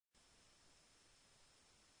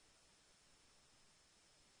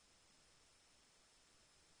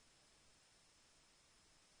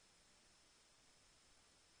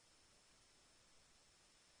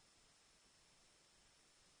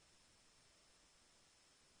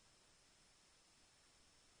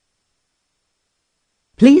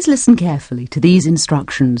Please listen carefully to these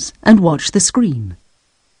instructions and watch the screen.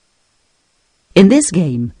 In this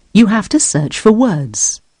game, you have to search for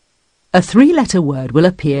words. A three-letter word will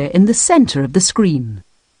appear in the centre of the screen.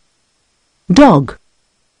 Dog.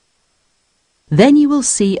 Then you will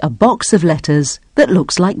see a box of letters that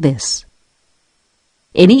looks like this.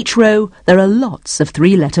 In each row, there are lots of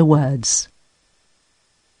three-letter words.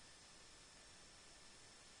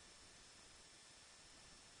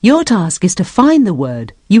 Your task is to find the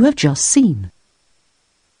word you have just seen.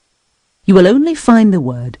 You will only find the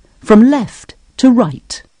word from left to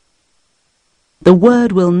right. The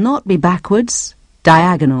word will not be backwards,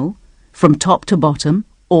 diagonal, from top to bottom,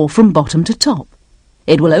 or from bottom to top.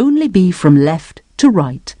 It will only be from left to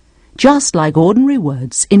right, just like ordinary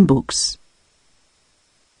words in books.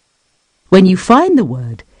 When you find the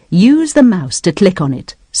word, use the mouse to click on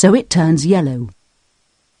it so it turns yellow.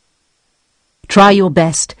 Try your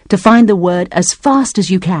best to find the word as fast as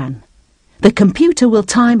you can. The computer will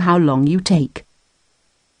time how long you take.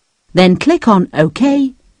 Then click on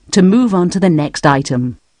OK to move on to the next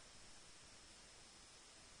item.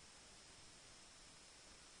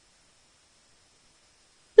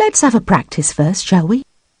 Let's have a practice first, shall we?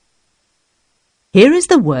 Here is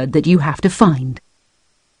the word that you have to find.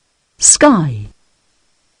 Sky.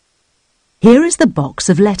 Here is the box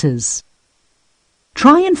of letters.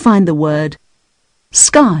 Try and find the word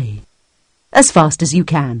sky as fast as you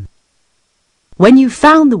can. When you've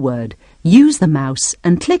found the word, use the mouse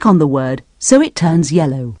and click on the word so it turns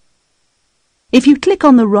yellow. If you click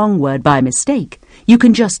on the wrong word by mistake, you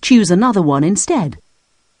can just choose another one instead.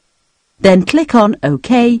 Then click on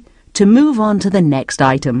OK to move on to the next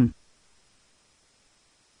item.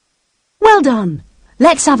 Well done!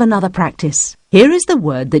 Let's have another practice. Here is the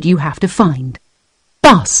word that you have to find.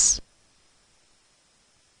 Bus.